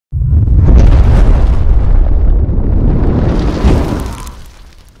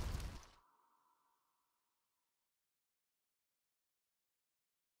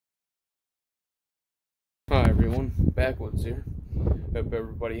backwoods here. Hope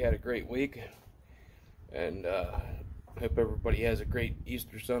everybody had a great week, and hope everybody has a great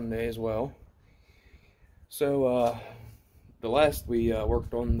Easter Sunday as well. So the last we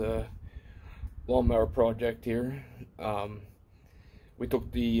worked on the lawnmower project here, we took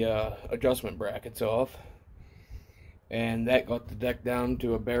the adjustment brackets off, and that got the deck down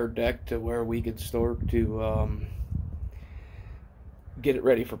to a bare deck to where we could start to get it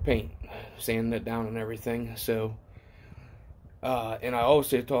ready for paint, sand it down and everything. So and I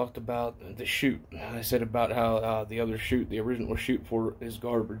also talked about the chute. I said about how the other chute, the original chute for it, is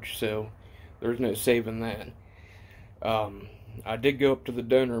garbage, so there's no saving that. I did go up to the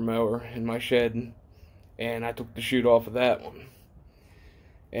donor mower in my shed, and I took the chute off of that one,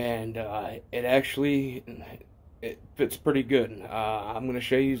 and it actually fits pretty good. I'm going to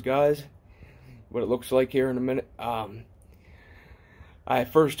show you guys what it looks like here in a minute. I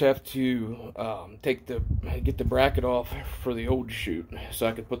first have to get the bracket off for the old chute, so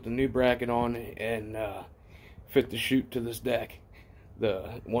I could put the new bracket on and fit the chute to this deck,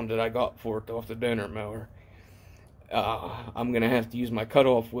 the one that I got for it off the donor mower. I'm gonna have to use my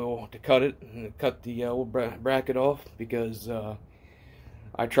cutoff wheel to cut it and cut the old bracket off, because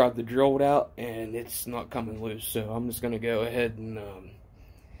I tried to drill it out and it's not coming loose. So I'm just gonna go ahead and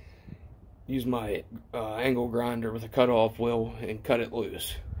use my angle grinder with a cutoff wheel and cut it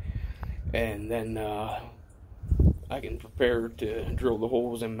loose, and then I can prepare to drill the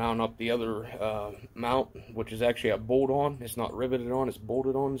holes and mount up the other mount, which is actually a bolt on. It's not riveted on, it's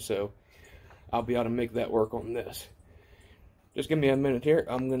bolted on, so I'll be able to make that work on this. Just give me a minute here.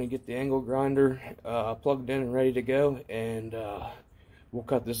 I'm gonna get the angle grinder plugged in and ready to go, and we'll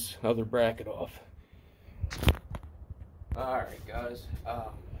cut this other bracket off. Alright guys, I'm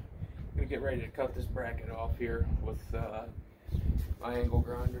gonna get ready to cut this bracket off here with my angle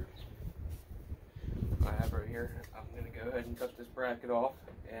grinder I have right here. I'm gonna go ahead and cut this bracket off,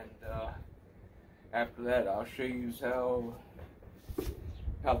 and after that I'll show you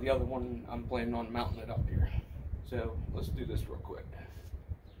how the other one I'm planning on mounting it up here. So let's do this real quick.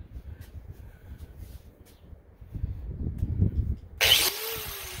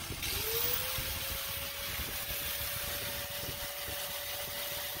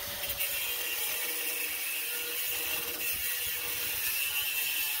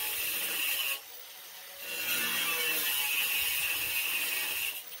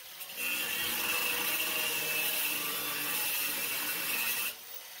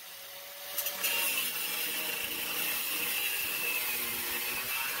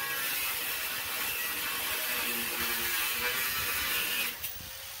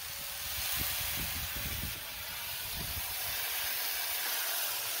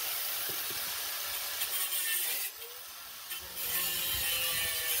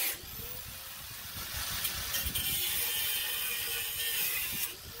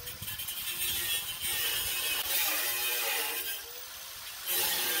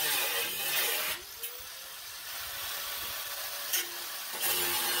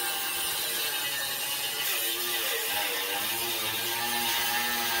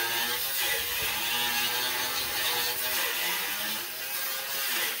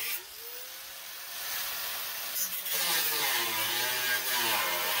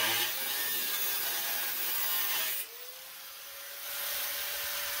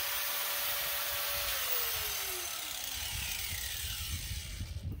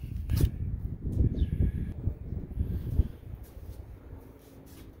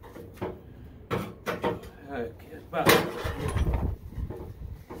 Okay, about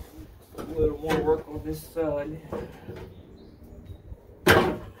a little more work on this side.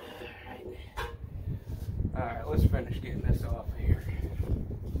 Alright, let's finish getting this off of here.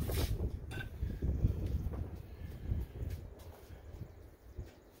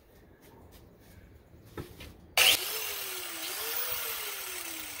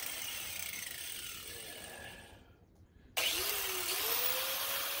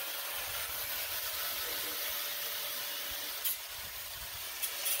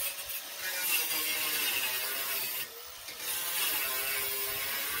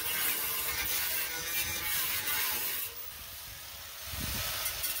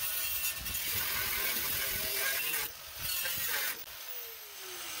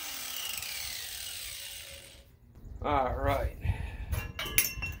 Alright,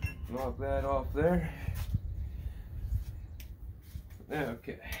 knock that off there.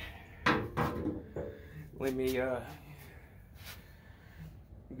 Okay, let me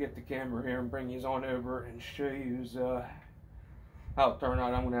get the camera here and bring you on over and show you how it turned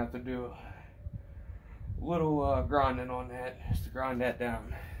out. I'm going to have to do a little grinding on that just to grind that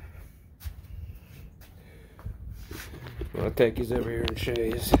down. I'll take these over here and show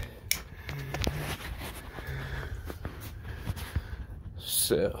you.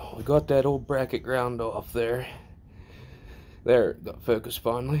 So we got that old bracket ground off there. There, it got focused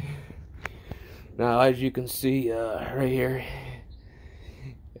finally. Now, as you can see right here,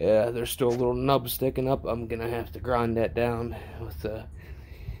 there's still a little nub sticking up. I'm gonna have to grind that down with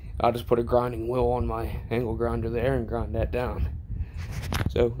I'll just put a grinding wheel on my angle grinder there and grind that down.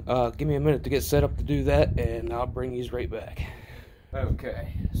 So give me a minute to get set up to do that, and I'll bring these right back.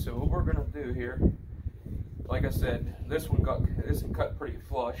 Okay, so what we're gonna do here, like I said, this one cut pretty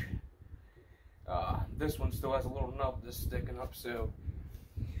flush. This one still has a little nub that's sticking up, so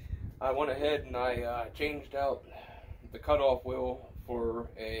I went ahead and I changed out the cutoff wheel for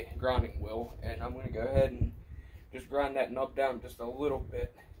a grinding wheel, and I'm going to go ahead and just grind that nub down just a little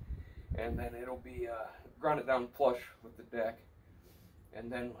bit, and then it'll be grind it down flush with the deck,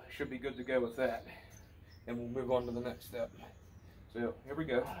 and then should be good to go with that, and we'll move on to the next step. So here we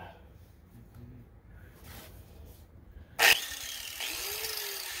go.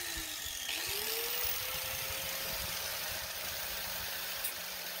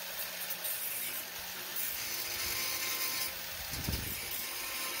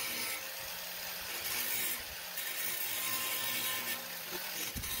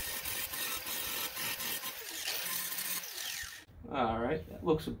 Alright, that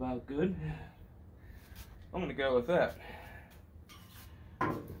looks about good. I'm going to go with that.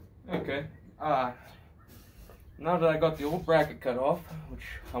 Okay, now that I got the old bracket cut off, which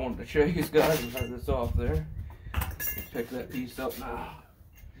I wanted to show you guys and have this off there, pick that piece up now.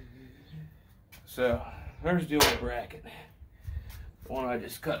 So, there's the old bracket, the one I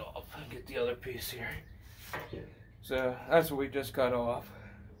just cut off. Get the other piece here. So, that's what we just cut off.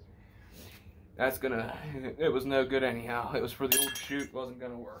 That's gonna, it was no good anyhow. It was for the old chute, wasn't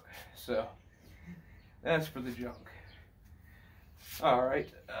gonna work. So, that's for the junk. Alright,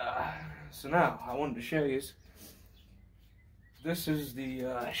 so now I wanted to show you, this is the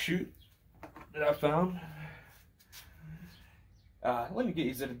chute that I found. Let me get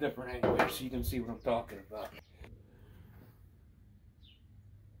these at a different angle here so you can see what I'm talking about.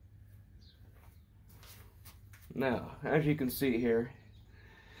 Now, as you can see here,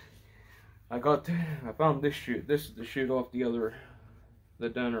 I found this chute. This is the chute off the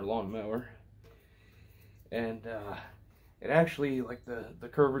donor lawnmower, and it actually, like the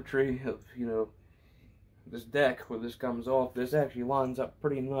curvatry of, you know, this deck where this comes off, this actually lines up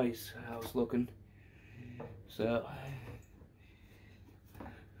pretty nice. I was looking, so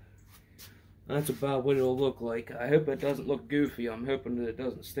that's about what it'll look like. I hope it doesn't look goofy. I'm hoping that it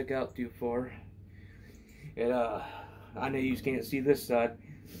doesn't stick out too far. I know you can't see this side,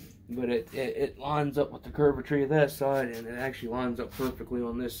 but it lines up with the curvatry of that side, and it actually lines up perfectly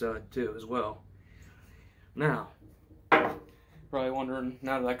on this side too as well. Now, probably wondering,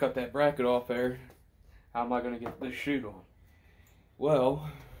 now that I cut that bracket off there, how am I going to get this chute on? Well,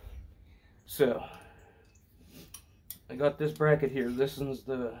 so I got this bracket here. This is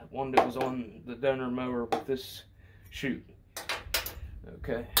the one that was on the donor mower with this chute.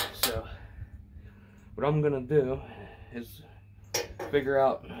 Okay, so what I'm going to do is figure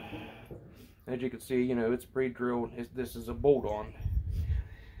out, as you can see, you know, it's pre-drilled. This is a bolt-on.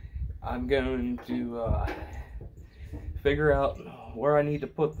 I'm going to figure out where I need to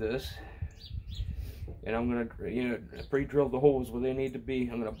put this, and I'm going to, you know, pre-drill the holes where they need to be.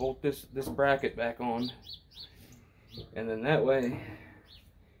 I'm going to bolt this bracket back on, and then that way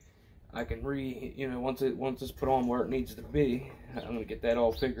I can you know, once it's put on where it needs to be, I'm going to get that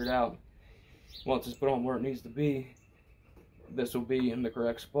all figured out. Once it's put on where it needs to be, this will be in the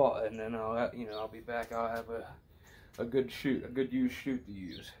correct spot, and then I'll be back. I'll have a good chute, a good used chute to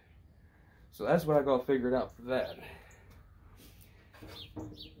use. So that's what I got figured out for that.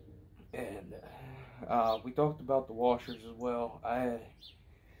 And we talked about the washers as well. I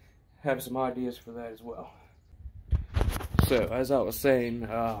have some ideas for that as well. So as I was saying,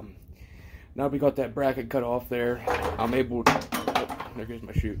 now we got that bracket cut off there, I'm able to, oh, there goes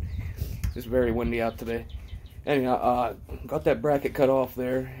my chute. It's very windy out today. Anyhow, got that bracket cut off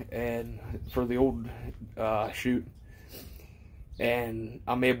there, and for the old chute, and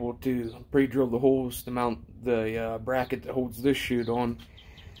I'm able to pre-drill the holes to mount the bracket that holds this chute on.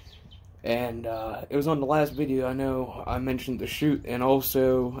 And it was on the last video, I know I mentioned the chute, and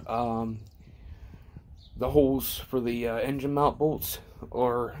also the holes for the engine mount bolts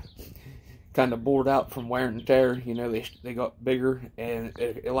are kind of bored out from wear and tear. You know, they got bigger, and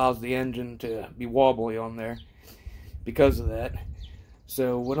it allows the engine to be wobbly on there because of that.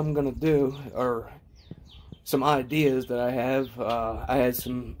 So what I'm gonna do are some ideas that I have. I had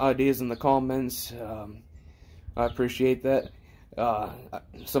some ideas in the comments I appreciate that.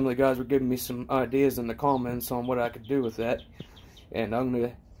 Some of the guys were giving me some ideas in the comments on what I could do with that, and I'm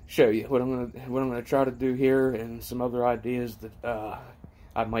gonna show you what I'm gonna try to do here, and some other ideas that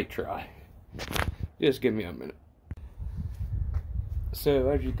I might try. Just give me a minute. So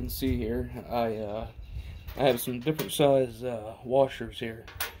as you can see here, I have some different size washers here.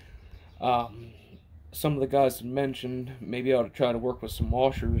 Some of the guys had mentioned maybe I ought to try to work with some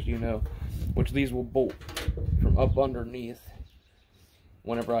washers, you know, which these will bolt from up underneath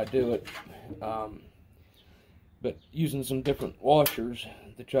whenever I do it. But using some different washers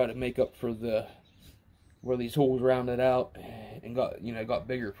to try to make up for where these holes rounded out and got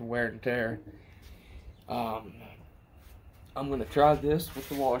bigger for wear and tear. I'm gonna try this with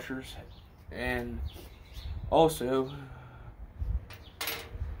the washers, and also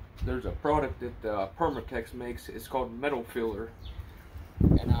there's a product that Permatex makes. It's called Metal Filler,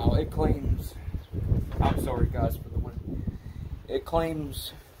 and now it claims, I'm sorry guys for the wind, it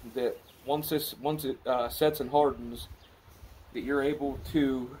claims that once it sets and hardens, that you're able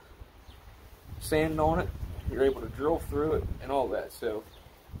to sand on it, you're able to drill through it and all that. So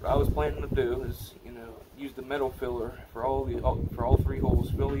what I was planning to do is, you know, use the metal filler for all 3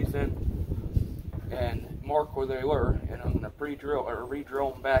 holes, fill these in and mark where they were, and I'm going to pre-drill or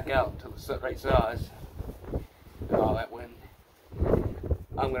re-drill them back out to the right size. That when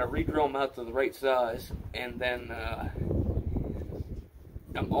I'm going to re-drill them out to the right size, and then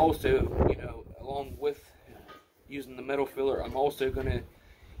I'm also, you know, along with using the metal filler, I'm also going to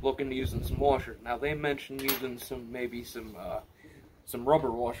look into using some washers. Now they mentioned using maybe some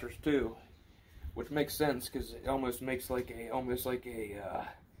rubber washers too, which makes sense because it almost makes like a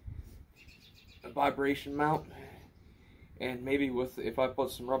vibration mount, and maybe if I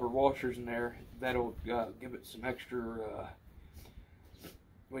put some rubber washers in there, that'll give it some extra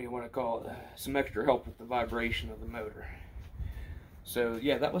what do you want to call it, some extra help with the vibration of the motor. So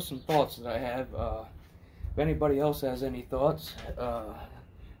yeah, that was some thoughts that I have. If anybody else has any thoughts, you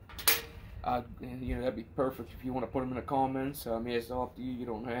know, that'd be perfect if you want to put them in the comments. I mean, it's all up to you. You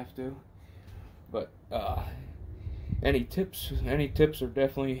don't have to. But any tips are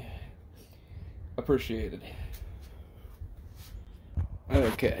definitely appreciated.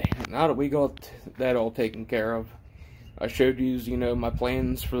 Okay, now that we got that all taken care of, I showed you know, my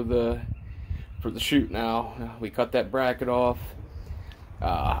plans for the chute. Now we cut that bracket off.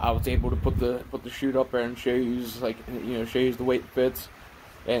 I was able to put the chute up there and show you, like, you know, show you the way it fits.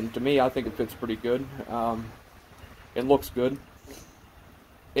 And to me, I think it fits pretty good. It looks good.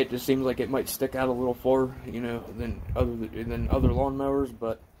 It just seems like it might stick out a little far, you know, than other lawnmowers,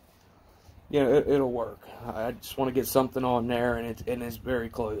 but you know, it'll work. I just want to get something on there, and it's very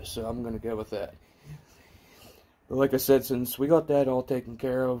close, so I'm gonna go with that. But like I said, since we got that all taken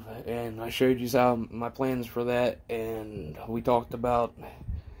care of, and I showed you how my plans for that, and we talked about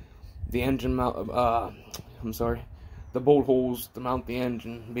the engine mount, the bolt holes to mount the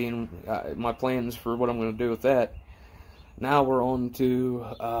engine being my plans for what I'm going to do with that. Now we're on to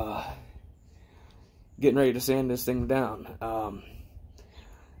getting ready to sand this thing down.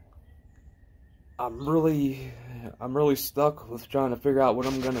 I'm really stuck with trying to figure out what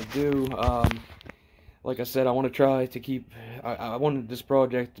I'm going to do. Like I said, I want to try to keep, I wanted this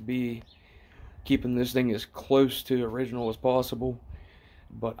project to be keeping this thing as close to original as possible,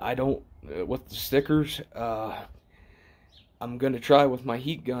 but I don't, with the stickers, I'm going to try with my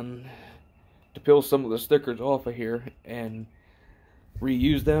heat gun to peel some of the stickers off of here and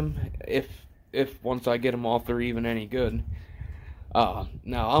reuse them if once I get them off they're even any good. Now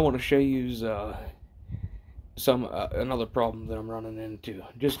I want to show you another problem that I'm running into.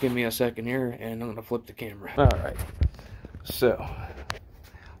 Just give me a second here and I'm going to flip the camera. Alright, so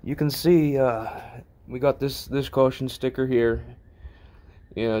you can see we got this caution sticker here.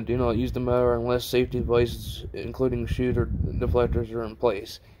 You know, do not use the mower unless safety devices, including chute or deflectors, are in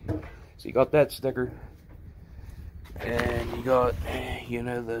place. So you got that sticker, and you got, you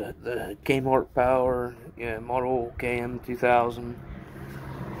know, the Kmart Power, yeah, model KM 2000,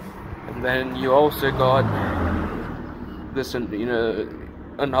 and then you also got this, you know,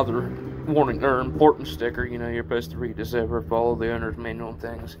 another warning or important sticker. You know, you're supposed to read this over, follow the owner's manual and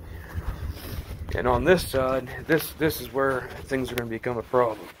things. And on this side, this is where things are going to become a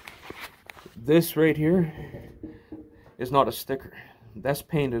problem. This right here is not a sticker. That's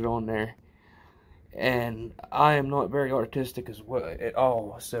painted on there. And I am not very artistic as well at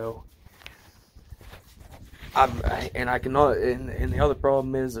all. So I cannot. And the other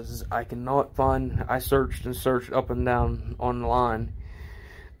problem is I cannot find. I searched and searched up and down online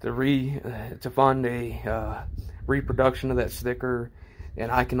to find a reproduction of that sticker,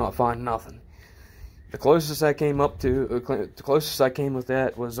 and I cannot find nothing. The closest I came up to, the closest I came with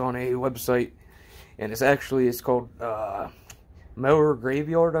that was on a website, and it's called Mower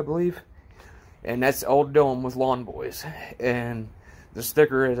Graveyard, I believe, and that's all done with lawn boys. And the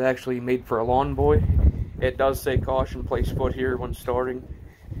sticker is actually made for a lawn boy. It does say caution, place foot here when starting,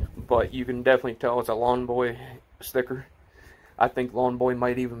 but you can definitely tell it's a lawn boy sticker. I think lawn boy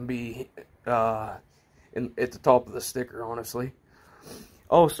might even be at the top of the sticker, honestly.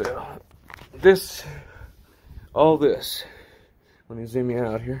 Also, all this, let me zoom you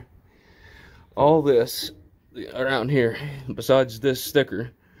out here. All this around here, besides this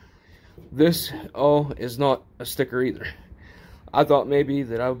sticker, this all is not a sticker either. I thought maybe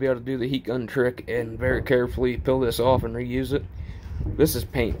that I would be able to do the heat gun trick and very carefully peel this off and reuse it. This is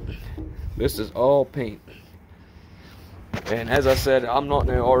paint. This is all paint. And as I said, I'm not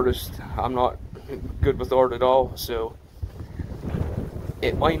no artist. I'm not good with art at all, so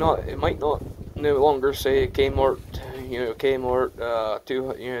it might not no longer say Kmart,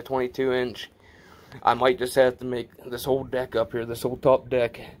 Kmart 22 inch. I might just have to make this whole deck up here, this whole top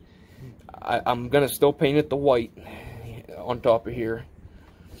deck. I'm gonna still paint it the white on top of here,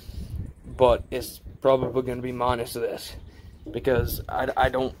 but it's probably gonna be minus this because I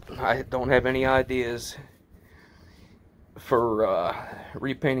don't have any ideas for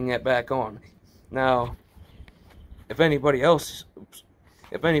repainting that back on. Now, if anybody else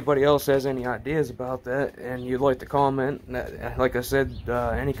has any ideas about that and you'd like to comment, like I said,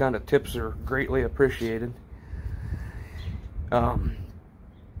 any kind of tips are greatly appreciated.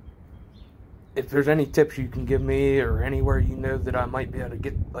 If there's any tips you can give me, or anywhere you know that I might be able to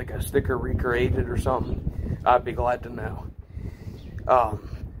get like a sticker recreated or something, I'd be glad to know.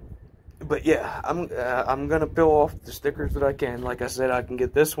 But yeah, I'm gonna peel off the stickers that I can. Like I said, I can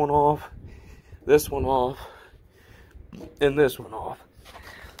get this one off, and this one off.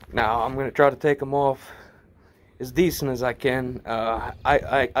 Now I'm gonna try to take them off as decent as I can.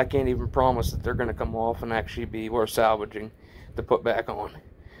 I can't even promise that they're gonna come off and actually be worth salvaging to put back on.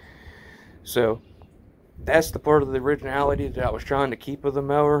 So that's the part of the originality that I was trying to keep of the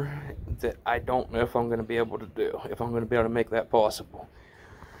mower that I don't know if I'm gonna be able to do, if I'm gonna be able to make that possible.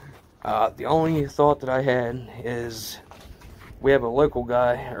 The only thought that I had is we have a local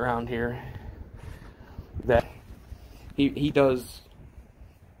guy around here that he does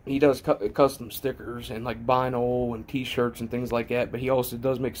custom stickers and like vinyl and t-shirts and things like that, but he also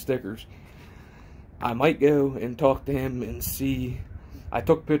does make stickers. I might go and talk to him and see. I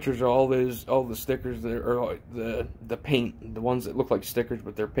took pictures of all the stickers that are the paint, the ones that look like stickers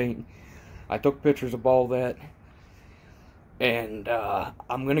but they're paint. I took pictures of all that, and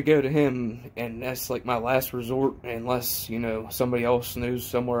I'm gonna go to him, and that's like my last resort, unless somebody else knows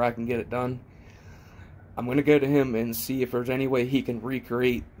somewhere I can get it done. I'm gonna go to him and see if there's any way he can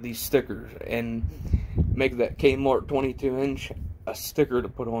recreate these stickers and make that Kmart 22 inch a sticker to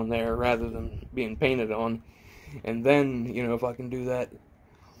put on there rather than being painted on. And then, if I can do that,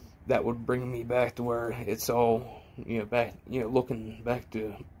 that would bring me back to where it's all, looking back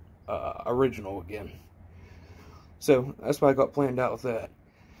to original again. So that's what I got planned out with that.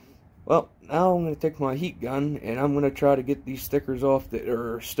 Well, now I'm going to take my heat gun and I'm going to try to get these stickers off that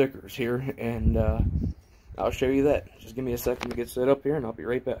are stickers here, and I'll show you that. Just give me a second to get set up here and I'll be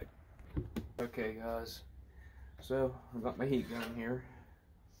right back. Okay guys, so I've got my heat gun here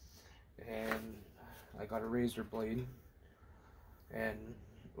and I got a razor blade, and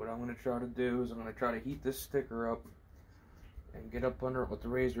what I'm going to try to do is I'm going to try to heat this sticker up and get up under it with the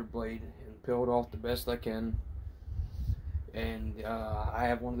razor blade and peel it off the best I can. And I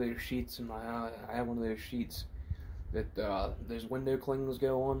have one of those sheets in my that those window clings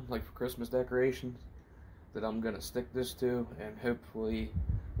go on, like for Christmas decorations, that I'm going to stick this to, and hopefully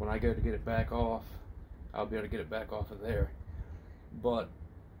when I go to get it back off, I'll be able to get it back off of there. But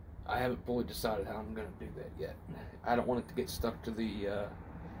I haven't fully decided how I'm going to do that yet. I don't want it to get stuck to the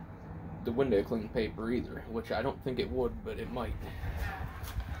window cling paper either, which I don't think it would, but it might.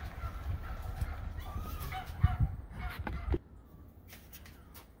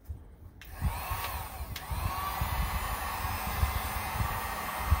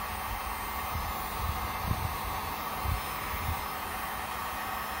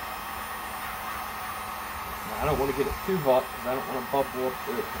 I don't want to get it too hot because I don't want to bubble up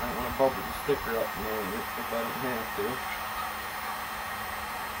the sticker up if I don't have to.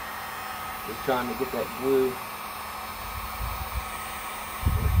 Just trying to get that glue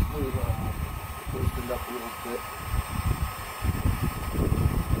loosened up a little bit.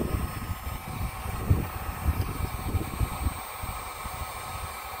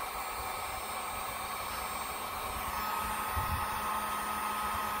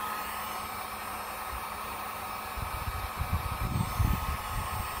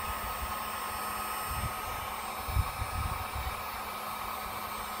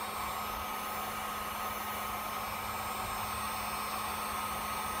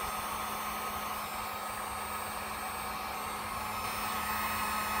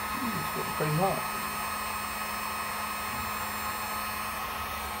 Getting pretty hot.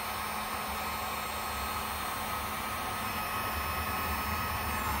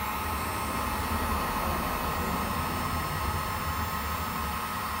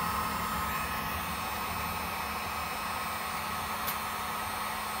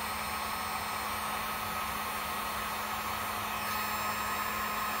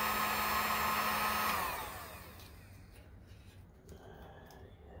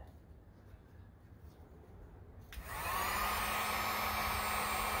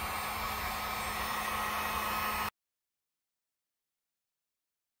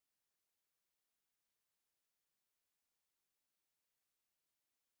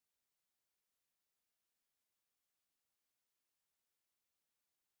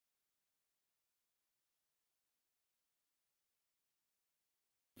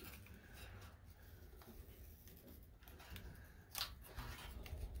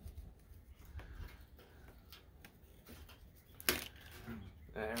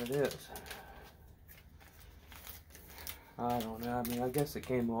 There it is. I don't know. I mean, I guess it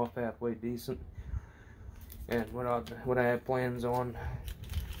came off halfway decent. And what I had plans on,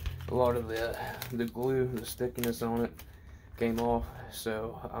 a lot of the glue, the stickiness on it, came off.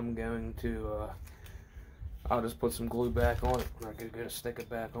 So I'm going to, I'll just put some glue back on it, and I'm gonna stick it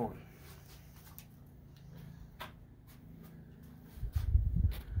back on.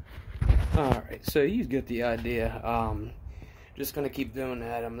 All right. So you get the idea. Just going to keep doing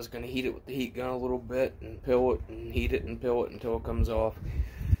that. I'm just going to heat it with the heat gun a little bit and pill it and heat it and pill it until it comes off.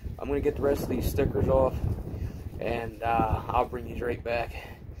 I'm going to get the rest of these stickers off, and I'll bring these right back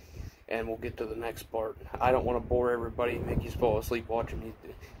and we'll get to the next part. I don't want to bore everybody and make you fall asleep watching me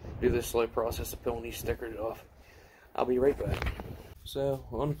do this slow process of peeling these stickers off. I'll be right back. So,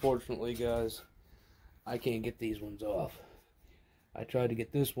 unfortunately guys, I can't get these ones off. I tried to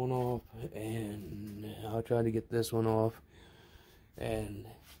get this one off, and I tried to get this one off. And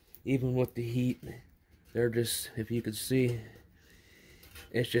even with the heat, they're just, if you could see,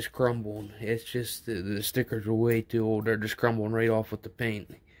 it's just crumbling. It's just, the stickers are way too old. They're just crumbling right off with the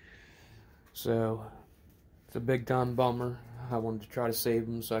paint. So, it's a big time bummer. I wanted to try to save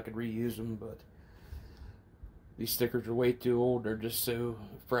them so I could reuse them, but these stickers are way too old. They're just so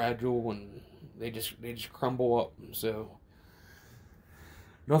fragile, and they just crumble up. So,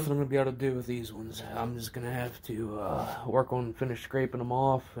 nothing I'm going to be able to do with these ones. I'm just going to have to work on finish scraping them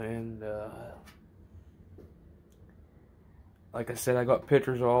off. And like I said, I got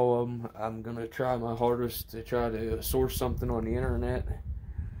pictures of all of them. I'm going to try my hardest to try to source something on the internet,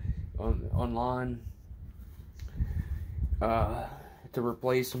 online, to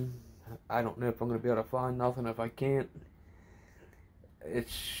replace them. I don't know if I'm going to be able to find nothing. If I can't,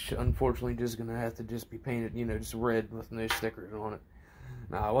 it's unfortunately just going to have to just be painted, you know, just red with no stickers on it.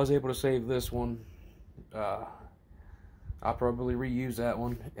 Now, I was able to save this one. I'll probably reuse that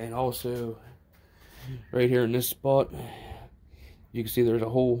one. And also, right here in this spot, you can see there's a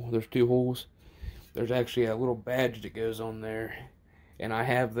hole. There's two holes. There's actually a little badge that goes on there. And I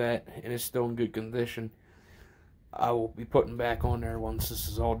have that, and it's still in good condition. I will be putting back on there once this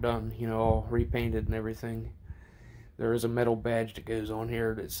is all done, you know, all repainted and everything. There is a metal badge that goes on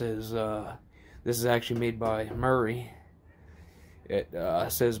here that says, this is actually made by Murray. It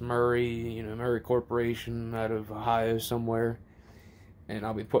says Murray, you know, Murray Corporation out of Ohio somewhere. And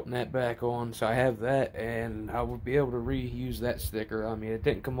I'll be putting that back on. So I have that, and I will be able to reuse that sticker. I mean, it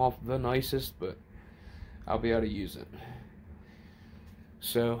didn't come off the nicest, but I'll be able to use it.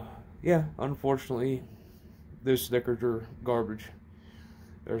 So, yeah, unfortunately, those stickers are garbage.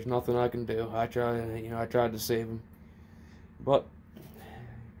 There's nothing I can do. I tried to save them. But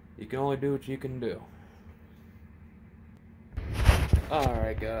you can only do what you can do.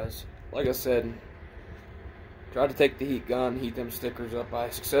 Alright guys, like I said, tried to take the heat gun, heat them stickers up. I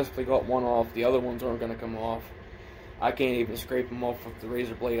successfully got one off. The other ones aren't going to come off. I can't even scrape them off with the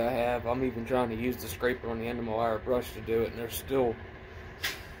razor blade I have. I'm even trying to use the scraper on the end of my wire brush to do it, and they're still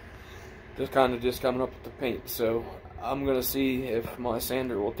just kind of just coming up with the paint. So I'm going to see if my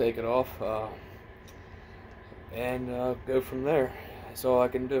sander will take it off, and go from there. That's all I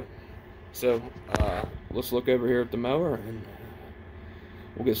can do. So let's look over here at the mower, and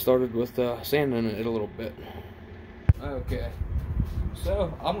we'll get started with sanding it a little bit. Okay,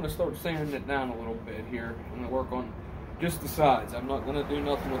 so I'm going to start sanding it down a little bit here. I'm going to work on just the sides. I'm not going to do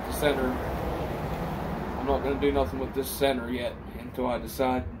nothing with the center. I'm not going to do nothing with this center yet until I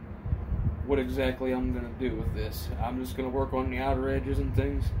decide what exactly I'm going to do with this. I'm just going to work on the outer edges and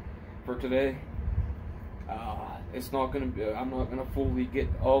things for today. It's not going to be, I'm not going to fully get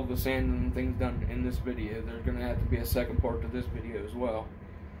all the sanding and things done in this video. There's going to have to be a second part to this video as well.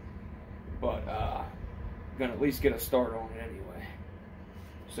 but gonna at least get a start on it anyway.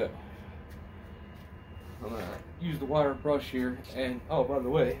 So I'm gonna use the wire brush here. And oh, by the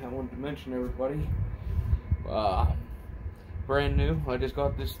way, I wanted to mention everybody, brand new, I just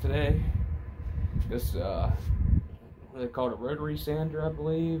got this today. This what they call it, a rotary sander, I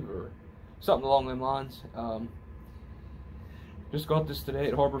believe, or something along them lines. Just got this today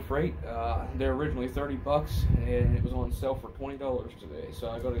at Harbor Freight. They're originally $30, and it was on sale for $20 today. So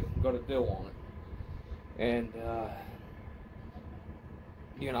I got a deal on it. And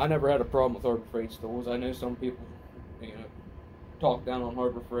you know, I never had a problem with Harbor Freight tools. I know some people, you know, talk down on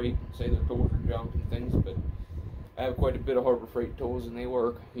Harbor Freight and say their tools are junk and things, but I have quite a bit of Harbor Freight tools, and they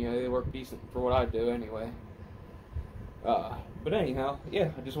work. You know, they work decent for what I do anyway. But anyhow,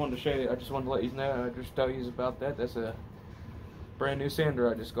 yeah, I just wanted to show you. I just wanted to let you know. I just tell you about that. That's a brand new sander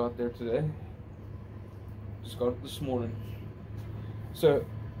I just got there today. Just got it this morning. So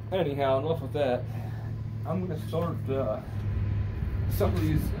anyhow, enough of that. I'm gonna start some of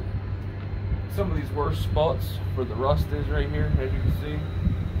these worst spots where the rust is right here, as you can see.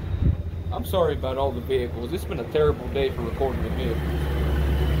 I'm sorry about all the vehicles. It's been a terrible day for recording the vehicles.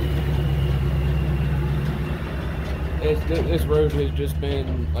 This road has just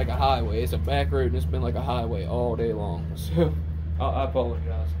been like a highway. It's a back road, and it's been like a highway all day long. So I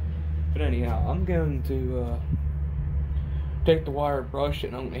apologize. But anyhow, I'm going to take the wire brush,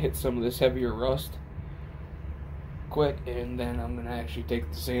 and I'm going to hit some of this heavier rust quick, and then I'm going to actually take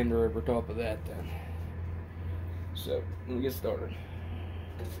the sander over top of that then. So let me get started.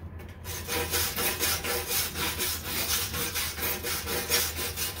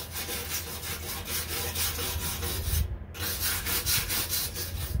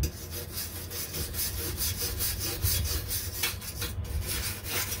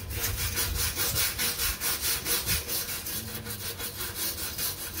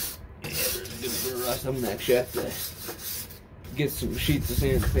 I'm gonna actually have to get some sheets of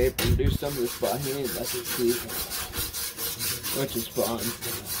sandpaper and do some of this by hand, I can see, which is fine.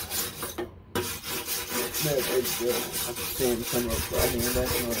 No big deal. I can sand some up by hand,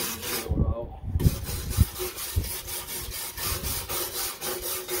 that's not a big deal at all.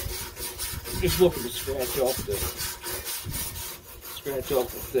 I'm just looking to scratch off the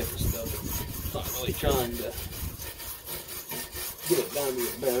thickest of it. Not really trying to get it down to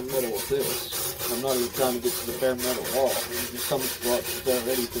the bare metal with this. I'm not even trying to get to the bare metal wall. There's just some spots that are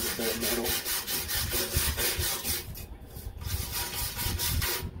ready for the bare metal.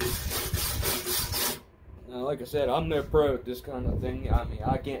 Now, like I said, I'm no pro at this kind of thing. I mean,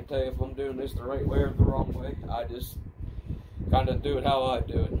 I can't tell you if I'm doing this the right way or the wrong way. I just kind of do it how I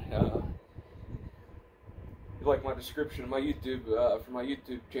do it. Like my description of my YouTube, for my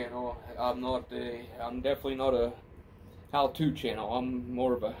YouTube channel, I'm definitely not a how-to channel. I'm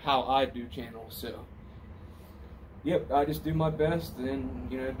more of a how-I-do channel. So, yep, I just do my best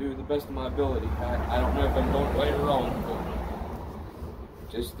and, you know, do the best of my ability. I don't know if I'm doing it right or wrong, but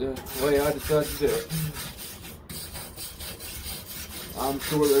just the way I decide to do it. I'm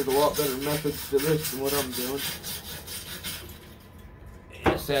sure there's a lot better methods to this than what I'm doing.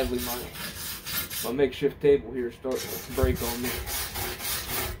 And sadly, my makeshift table here is starting to break on me.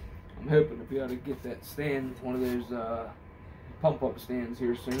 I'm hoping to be able to get that stand, one of those pump-up stands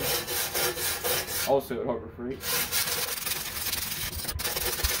here soon. Also at Harbor Freight.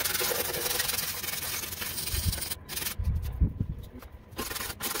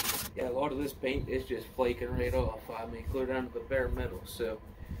 Yeah, a lot of this paint is just flaking right off. I mean, clear down to the bare metal. So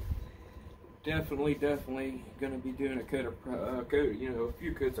definitely going to be doing a coat of a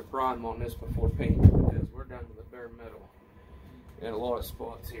few coats of prime on this before painting, because we're down to the bare metal in a lot of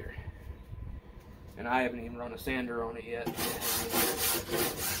spots here. And I haven't even run a sander on it yet.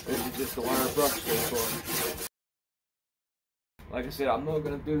 This is just the wire brush so far. Like I said, I'm not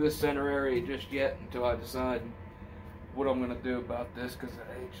going to do this center area just yet until I decide what I'm going to do about this, because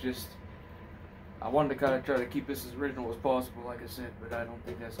it's just, I wanted to kind of try to keep this as original as possible, like I said, but I don't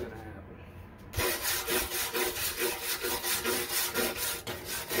think that's going to happen.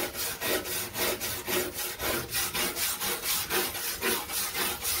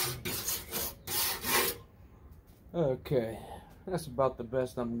 Okay, that's about the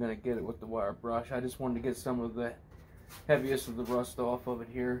best I'm going to get it with the wire brush. I just wanted to get some of the heaviest of the rust off of it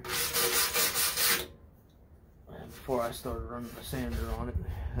here before I started running the sander on it,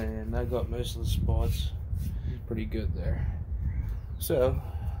 and I got most of the spots pretty good there. So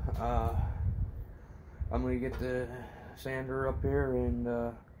I'm going to get the sander up here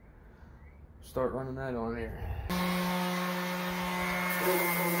and start running that on here.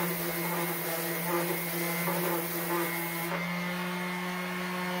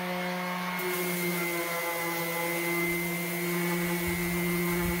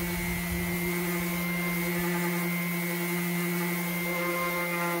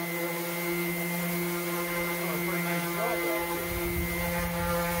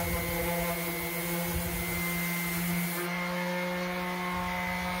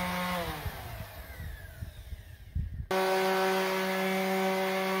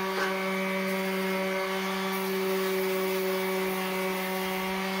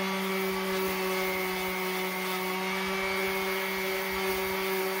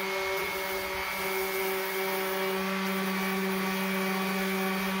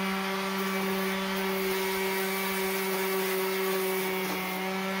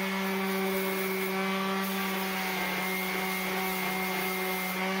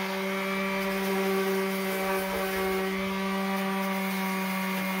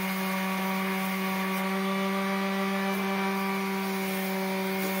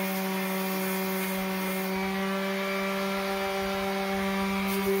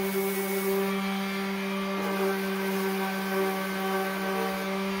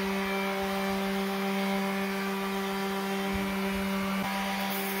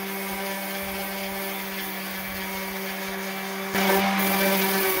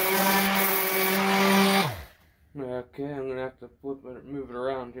 move it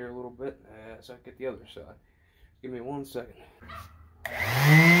around here a little bit so I can get the other side. Give me 1 second.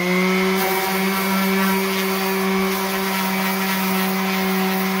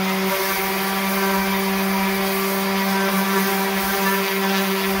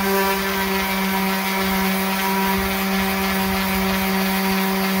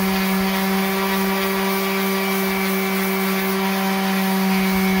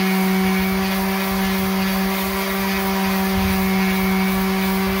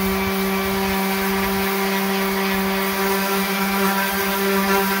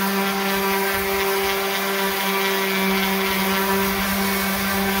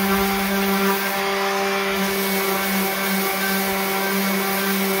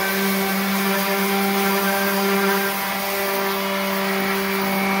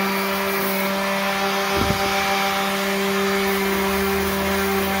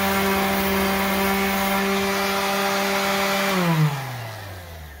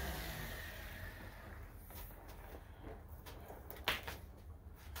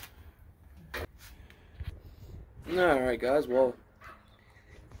 Alright guys, well,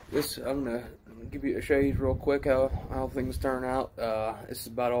 I'm gonna show you real quick how things turn out. This is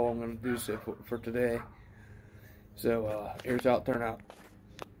about all I'm gonna do for today. So here's how it turned out.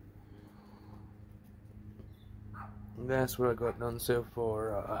 That's what I got done so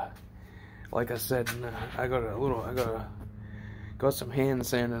far. Like I said, I got some hand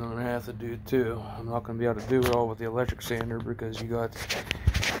sanding I'm gonna have to do too. I'm not gonna be able to do it all with the electric sander because you got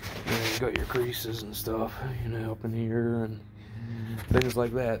your creases and stuff, up in here and things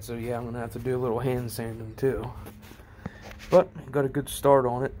like that. So yeah, I'm gonna have to do a little hand sanding too. But got a good start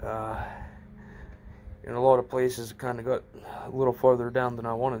on it. In a lot of places, it kind of got a little farther down than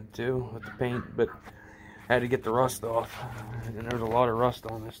I wanted to with the paint, but I had to get the rust off, and there's a lot of rust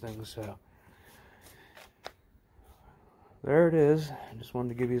on this thing. So there it is. I just wanted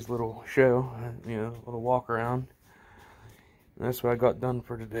to give you this little show, a little walk around. That's what I got done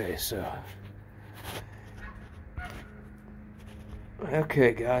for today. So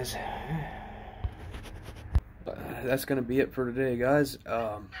okay guys, that's gonna be it for today guys.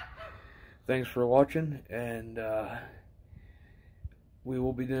 Thanks for watching, and we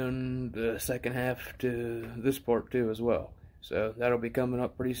will be doing the second half to this part too as well, so that'll be coming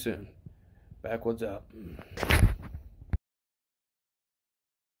up pretty soon. Backwoods out.